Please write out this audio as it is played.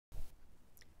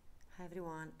Hi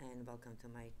everyone and welcome to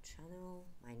my channel.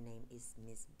 My name is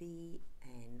Miss B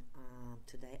and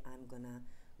today I'm gonna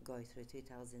go through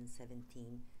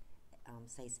 2017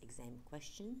 SACE exam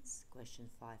questions, question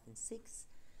 5 and 6.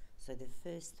 So the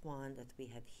first one that we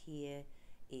have here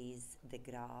is the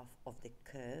graph of the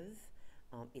curve.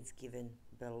 It's given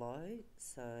below,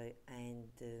 and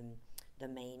the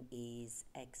domain is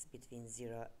x between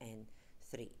 0 and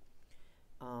 3.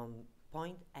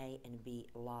 Point A and B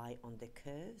lie on the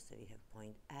curve, so we have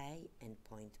point A and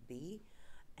point B.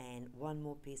 And one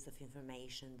more piece of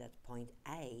information, that point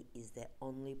A is the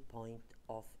only point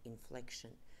of inflection.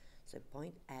 So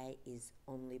point A is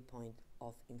only point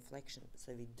of inflection.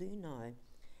 So we do know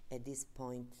at this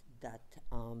point that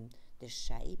the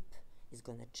shape is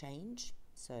going to change.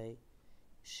 So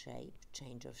shape,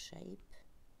 change of shape,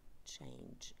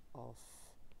 change of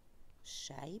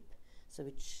shape. So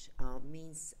which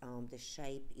means the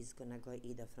shape is going to go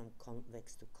either from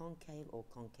convex to concave or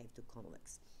concave to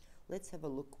convex. Let's have a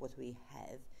look what we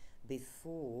have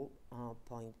before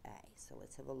point A. So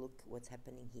let's have a look what's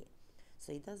happening here.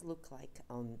 So it does look like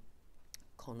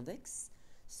convex.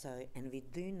 So, and we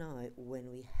do know when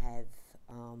we have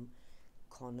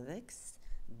convex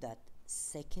that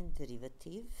second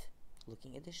derivative,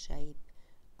 looking at the shape,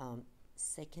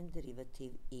 second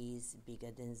derivative is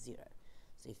bigger than 0.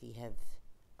 So if we have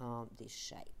this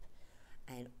shape,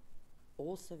 and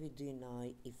also we do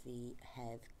know if we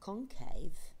have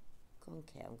concave I'm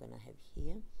gonna have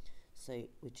here, so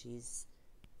which is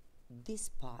this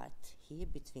part here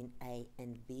between A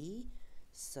and B,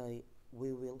 so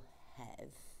we will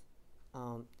have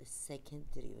the second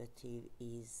derivative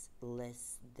is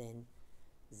less than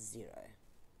 0.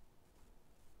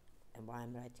 And why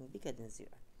I'm writing bigger than 0?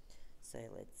 So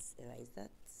let's erase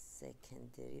that.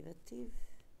 Second derivative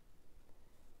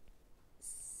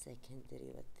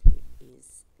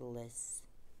is less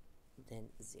than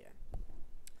 0.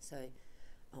 So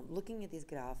looking at this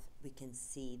graph, we can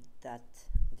see that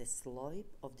the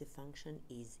slope of the function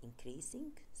is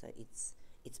increasing, so it's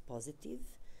positive.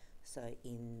 So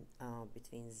in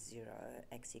between 0,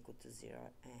 x equal to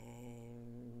 0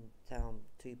 and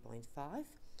 2.5.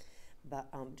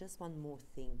 But just one more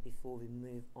thing before we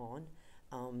move on.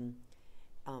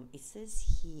 It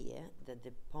says here that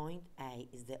the point A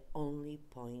is the only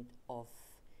point of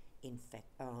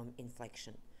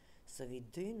inflection. So we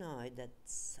do know that,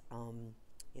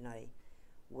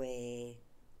 where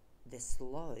the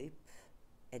slope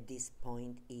at this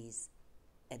point is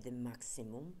at the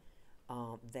maximum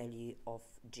value of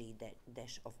g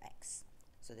dash of x.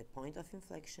 So the point of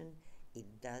inflection, it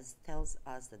tells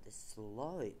us that the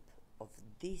slope of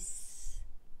this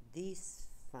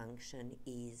function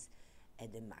is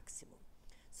at the maximum.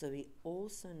 So we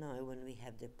also know when we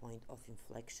have the point of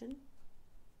inflection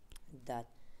that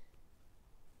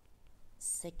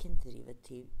second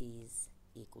derivative is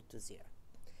equal to 0.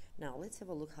 Now let's have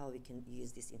a look how we can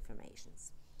use these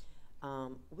informations.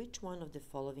 Which one of the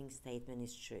following statement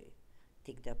is true?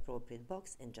 Tick the appropriate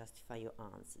box and justify your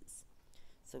answers.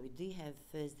 So we do have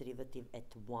first derivative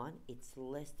at 1, it's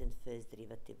less than first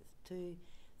derivative of 2.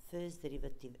 First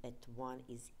derivative at 1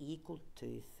 is equal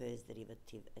to first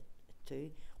derivative at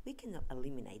 2. We can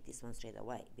eliminate this one straight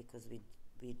away because we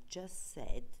just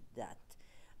said that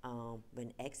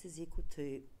when x is equal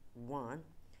to 1,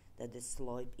 that the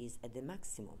slope is at the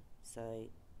maximum. So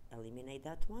eliminate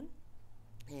that one.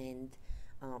 And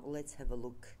let's have a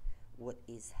look what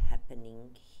is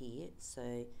happening here.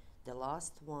 So the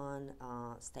last one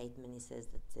statement, it says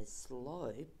that the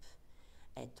slope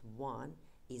at 1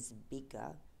 is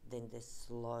bigger than the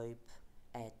slope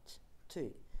at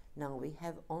 2. Now we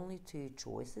have only 2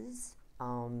 choices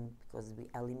because we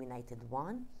eliminated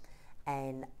 1,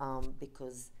 and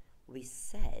because we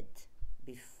said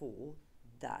before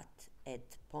that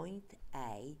at point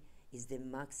A is the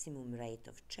maximum rate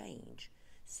of change.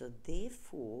 So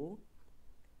therefore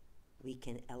we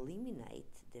can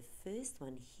eliminate the first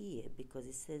one here because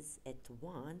it says at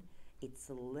 1 it's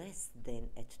less than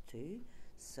at 2,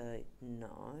 so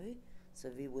no. So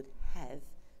we would have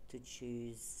to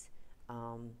choose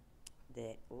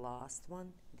the last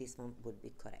one. This one would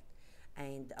be correct.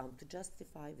 And to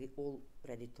justify, we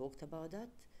already talked about that.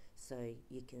 So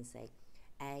you can say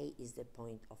A is the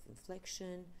point of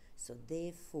inflection, so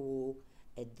therefore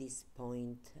at this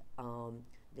point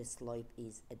the slope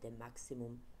is at the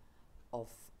maximum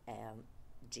of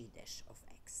g dash of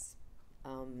x.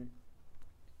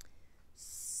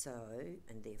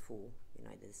 And therefore,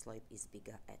 the slope is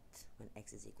bigger at when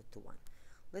x is equal to 1.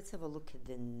 Let's have a look at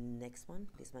the next one,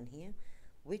 this one here.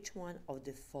 Which one of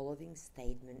the following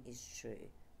statement is true?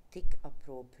 Tick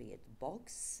appropriate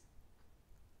box.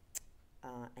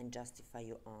 and justify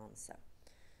your answer.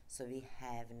 So we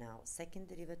have now second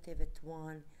derivative at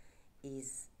 1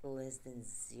 is less than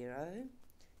 0.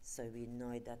 So we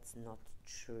know that's not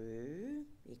true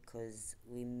because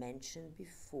we mentioned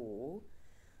before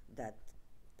that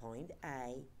point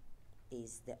A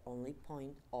is the only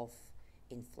point of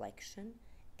inflection,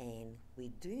 and we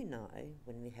do know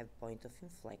when we have point of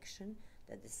inflection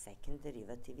that the second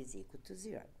derivative is equal to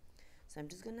 0. So I'm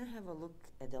just going to have a look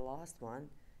at the last one.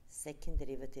 Second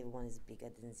derivative 1 is bigger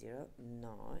than 0.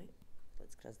 No.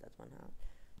 Let's cross that one out.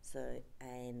 So,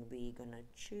 and we're going to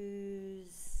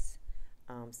choose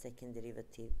second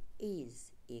derivative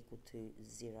is equal to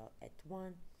 0 at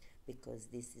 1 because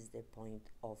this is the point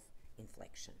of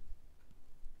inflection.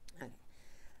 Okay.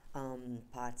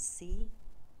 Part C.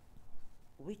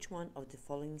 Which one of the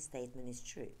following statement is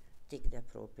true? Tick the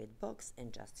appropriate box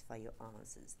and justify your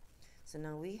answers. So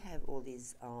now we have all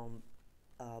these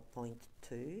point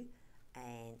 2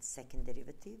 and second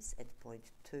derivatives at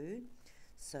point 2.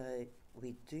 So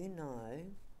we do know,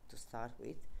 to start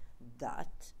with,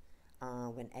 that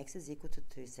when x is equal to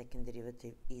 2, second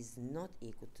derivative is not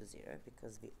equal to 0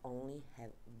 because we only have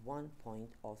one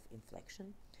point of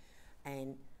inflection.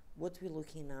 And what we're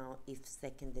looking now, if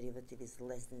second derivative is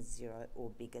less than 0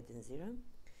 or bigger than 0,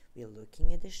 we're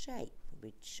looking at the shape,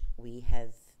 which we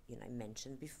have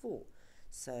mentioned before.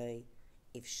 So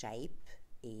if shape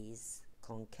is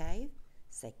concave,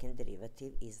 second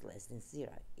derivative is less than 0.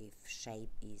 If shape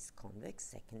is convex,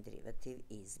 second derivative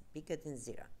is bigger than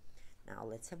 0. Now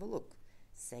let's have a look.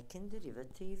 Second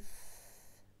derivative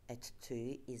at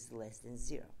 2 is less than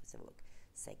 0. Let's have a look.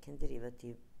 Second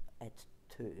derivative at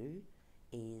 2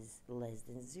 is less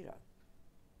than 0.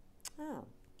 Oh,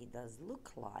 it does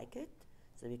look like it.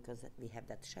 So because we have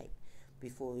that shape.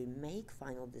 Before we make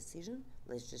final decision,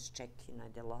 let's just check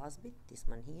the last bit, this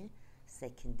one here.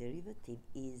 Second derivative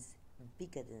is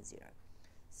bigger than 0.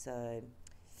 So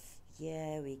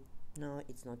yeah, no,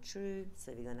 it's not true.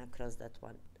 So we're gonna cross that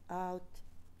one out.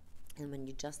 And when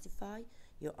you justify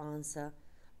your answer,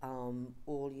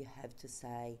 all you have to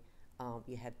say,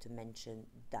 you have to mention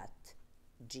that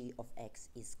g of x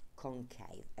is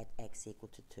concave at x equal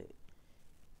to 2.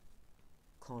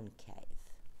 Concave,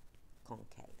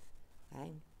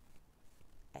 okay,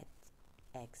 at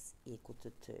x equal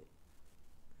to 2.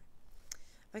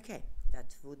 Okay,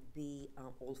 that would be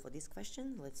all for this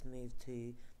question. Let's move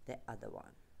to the other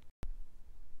one.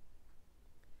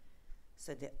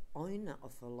 So the owner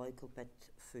of a local pet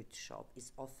food shop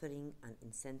is offering an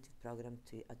incentive program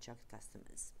to attract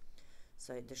customers.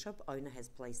 So the shop owner has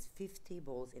placed 50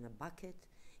 balls in a bucket.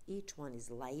 Each one is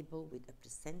labeled with a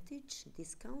percentage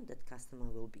discount that customer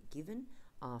will be given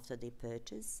after they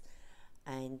purchase.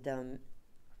 And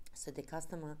so the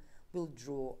customer will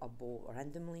draw a ball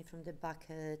randomly from the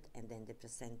bucket, and then the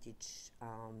percentage,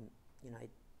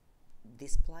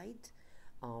 displayed.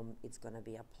 It's going to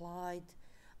be applied.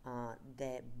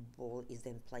 The ball is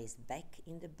then placed back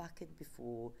in the bucket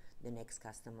before the next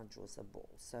customer draws a ball.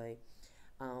 So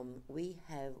we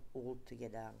have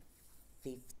altogether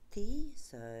 50,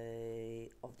 so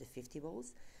of the 50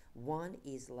 balls, one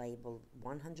is labeled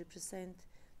 100%,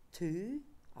 2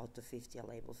 out of 50 are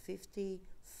labeled 50,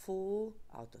 4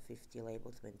 out of 50 are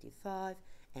labeled 25,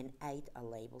 and 8 are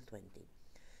labeled 20.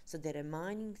 So the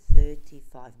remaining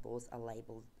 35 balls are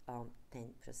labeled 10%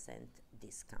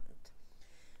 discount.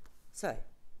 So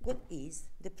what is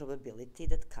the probability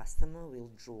that customer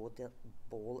will draw the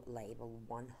ball labeled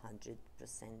 100%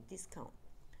 discount?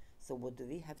 So what do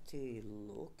we have to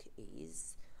look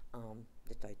is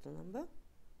the total number,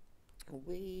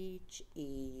 which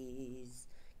is,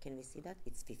 can we see that?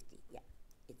 It's 50. Yeah,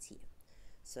 it's here.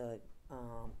 So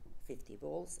 50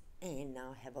 balls, and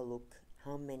now have a look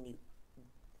how many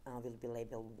will be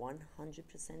labeled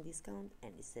 100% discount,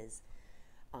 and it says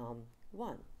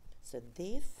 1. So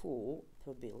therefore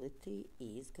probability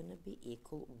is going to be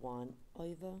equal 1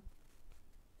 over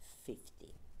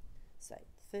 50. So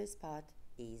first part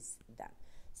is done.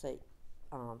 So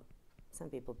some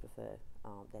people prefer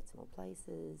decimal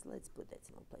places. Let's put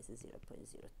decimal places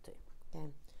 0.02.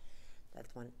 Okay, that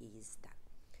one is done.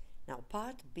 Now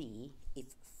part B, if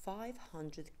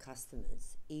 500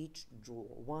 customers each draw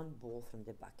one ball from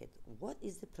the bucket, what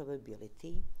is the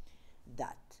probability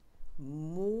that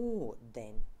more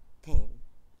than 10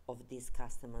 of these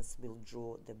customers will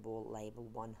draw the ball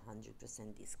labeled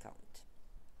 100% discount?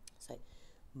 So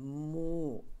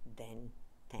more than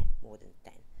 10, more than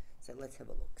 10. So let's have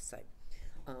a look. So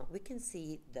we can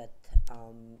see that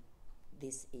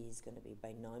this is going to be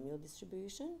binomial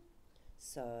distribution.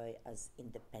 So as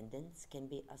independence can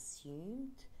be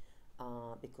assumed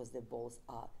because the balls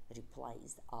are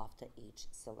replaced after each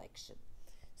selection.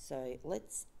 So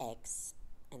let's X,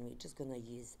 and we're just going to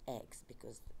use X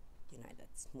because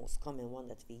that's the most common one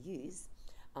that we use.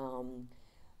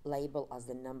 Label as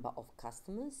the number of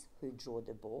customers who draw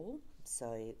the ball,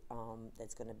 so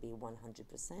that's going to be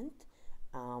 100%,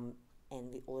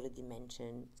 and we already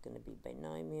mentioned it's going to be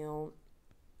binomial.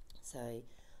 So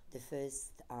the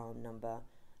first number,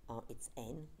 it's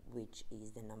n, which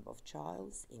is the number of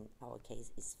childs, in our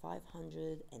case is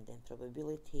 500, and then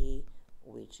probability,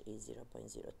 which is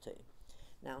 0.02.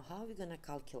 Now, how are we going to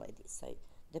calculate this? So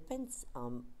depends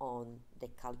on the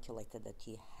calculator that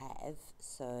you have.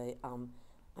 So I'm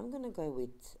going to go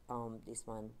with this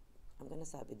one. I'm going to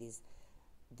start with this,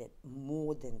 that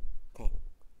more than 10.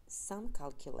 Some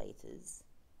calculators,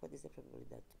 what is the probability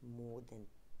that more than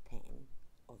 10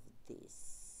 of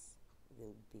this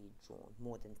will be drawn?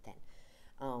 More than 10,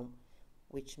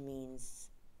 which means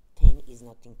 10 is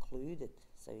not included.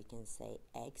 So we can say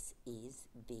X is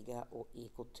bigger or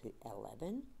equal to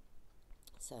 11.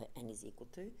 So n is equal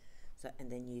to. So,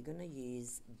 and then you're going to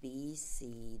use B,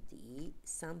 C, D.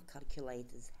 Some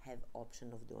calculators have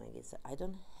option of doing it. So I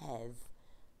don't have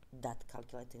that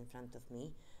calculator in front of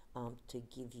me to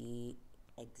give you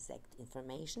exact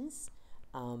informations.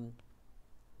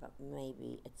 But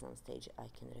maybe at some stage I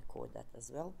can record that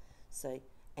as well. So,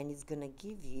 and it's going to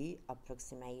give you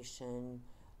approximation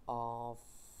of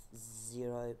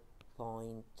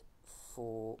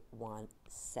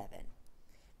 0.417.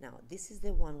 Now, this is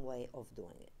the one way of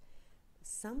doing it.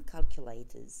 Some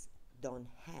calculators don't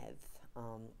have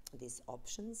these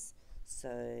options,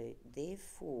 so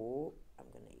therefore I'm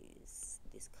going to use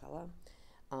this color,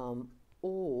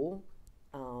 or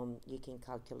you can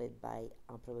calculate by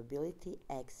probability.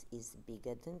 X is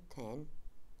bigger than 10,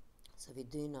 so we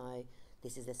do know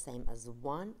this is the same as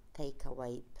 1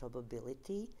 takeaway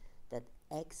probability that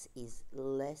X is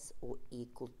less or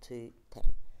equal to 10.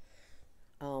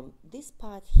 This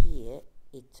part here,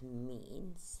 it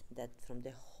means that from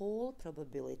the whole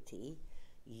probability,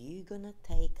 you're gonna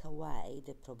take away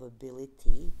the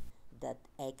probability that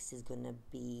X is gonna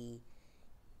be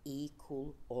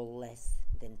equal or less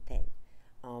than 10.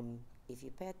 If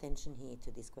you pay attention here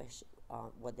to this question,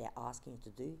 what they're asking you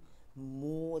to do,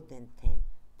 more than 10.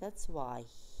 That's why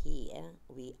here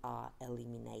we are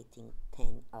eliminating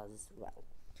 10 as well.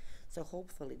 So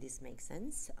hopefully this makes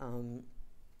sense.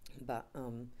 But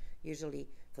usually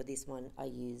for this one I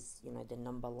use the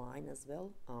number line as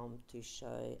well to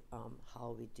show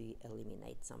how we do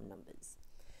eliminate some numbers.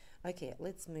 Okay,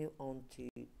 let's move on to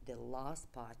the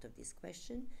last part of this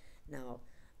question. Now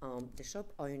the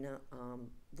shop owner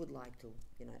would like to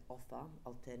offer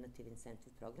alternative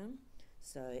incentive program,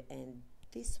 so and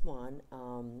this one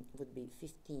would be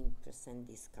 15%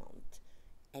 discount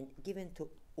and given to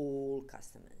all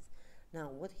customers. Now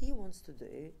what he wants to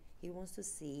do, he wants to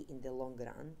see in the long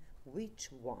run which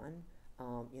one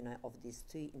of these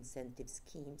two incentive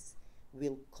schemes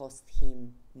will cost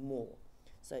him more.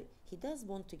 So he does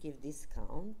want to give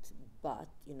discount, but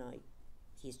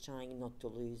he's trying not to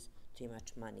lose too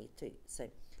much money too.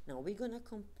 So now we're gonna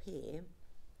compare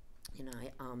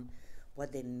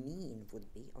what the mean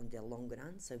would be on the long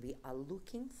run. So we are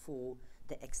looking for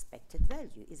the expected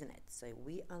value, isn't it? So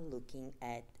we are looking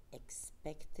at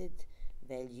expected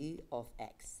value of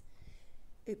X.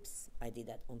 Oops, I did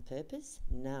that on purpose.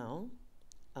 Now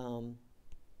I'm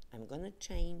gonna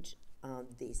change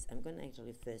this. I'm gonna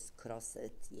actually first cross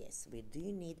it. Yes, we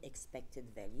do need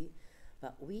expected value,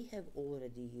 but we have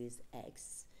already used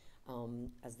X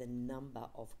as the number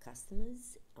of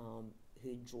customers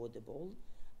who draw the ball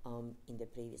in the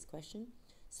previous question.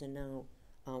 So now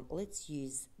let's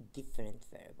use different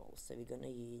variables. So we're gonna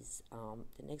use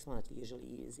the next one that we usually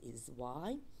use is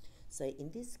Y. So in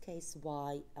this case,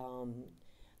 Y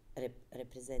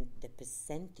represent the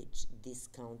percentage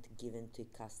discount given to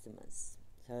customers.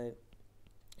 So,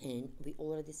 and we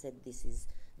already said this is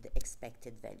the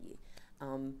expected value.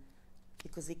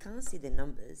 Because we can't see the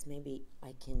numbers, maybe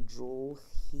I can draw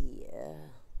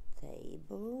here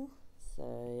table.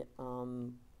 So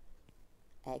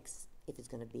X, if it's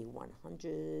going to be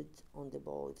 100 on the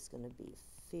ball, if it's going to be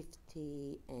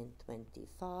 50 and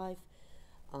 25.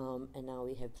 And now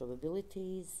we have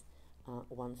probabilities,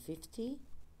 150.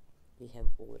 We have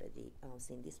already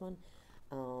seen this one.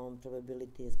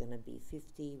 Probability is going to be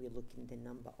 50. We're looking the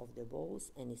number of the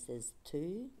balls, and it says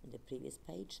 2 in the previous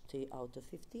page, 2 out of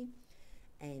 50.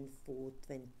 And for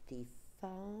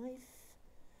 25,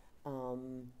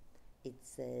 it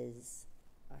says,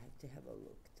 I have to have a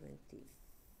look,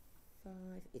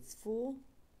 25, it's 4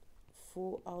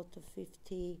 out of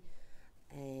 50,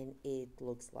 and it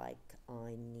looks like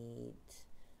I need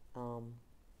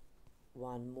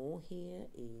one more here,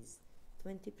 is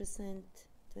 20%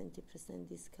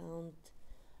 discount,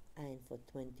 and for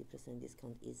 20%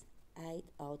 discount is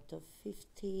 8 out of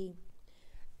 50,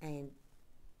 and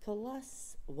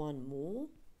plus one more,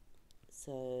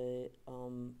 so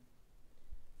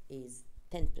is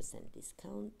 10%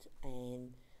 discount,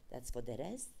 and that's for the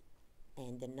rest,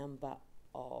 and the number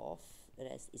of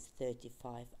rest is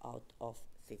 35 out of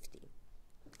 50.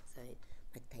 So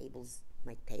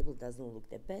my table doesn't look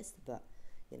the best, but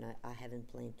you know, I haven't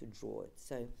planned to draw it.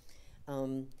 So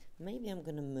maybe I'm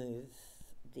gonna move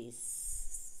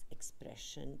this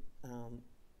expression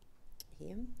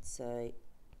here. So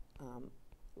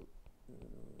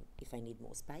if I need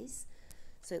more space,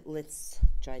 so let's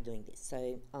try doing this.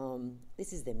 So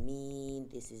this is the mean,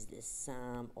 this is the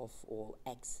sum of all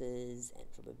x's,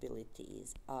 and probability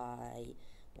is I,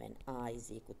 when I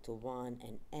is equal to 1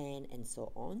 and n, and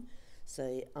so on.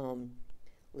 So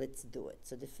let's do it.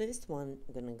 So the first one,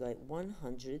 I'm gonna go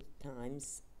 100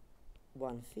 times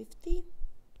 150,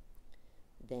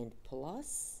 then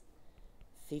plus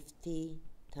 50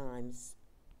 times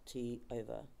 2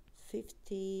 over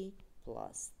 50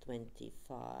 plus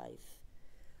 25.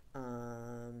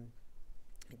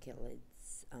 Okay,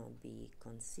 let's be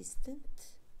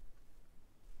consistent.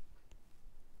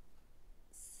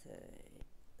 So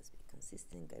let's be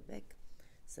consistent, go back.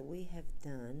 So we have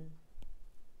done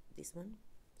this one,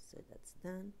 so that's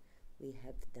done. We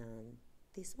have done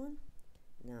this one.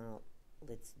 Now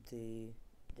let's do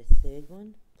the third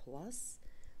one, plus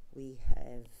we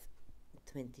have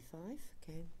 25,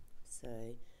 okay,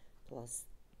 so plus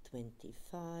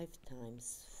 25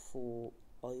 times 4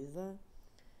 over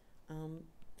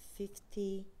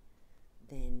 50,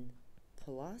 then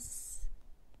plus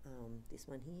this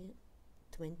one here,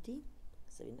 20,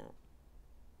 so now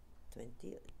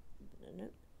 20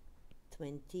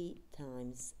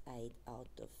 times 8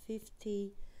 out of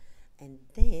 50, and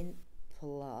then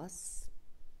plus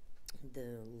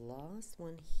the last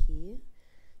one here,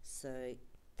 so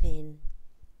 10,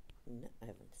 no, I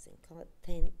haven't the same color,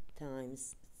 10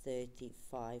 times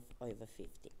 35 over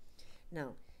 50.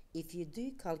 Now, if you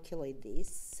do calculate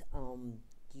this,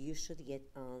 you should get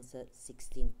answer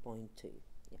 16.2.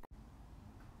 Yeah.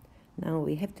 Now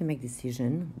we have to make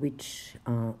decision which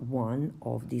one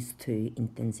of these two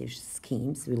intensive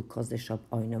schemes will cost the shop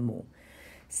owner more.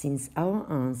 Since our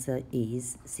answer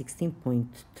is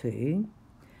 16.2,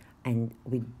 and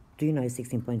we do know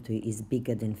 16.2 is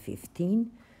bigger than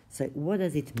 15, so what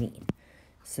does it mean?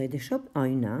 So the shop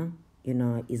owner, you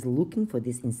know, is looking for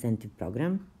this incentive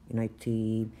program, you know,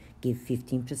 to give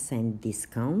 15%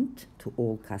 discount to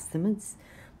all customers.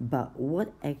 But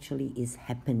what actually is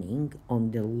happening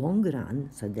on the long run,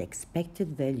 so the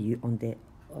expected value on the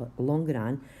long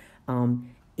run,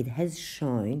 it has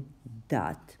shown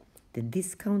that the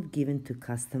discount given to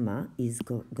customers is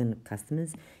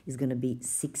gonna be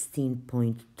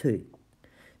 16.2.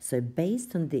 So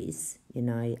based on this, you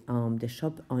know, the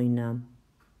shop owner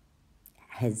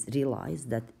has realized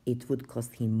that it would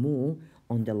cost him more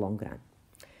on the long run.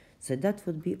 So that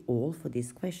would be all for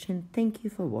this question. Thank you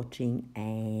for watching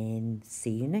and see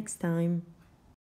you next time.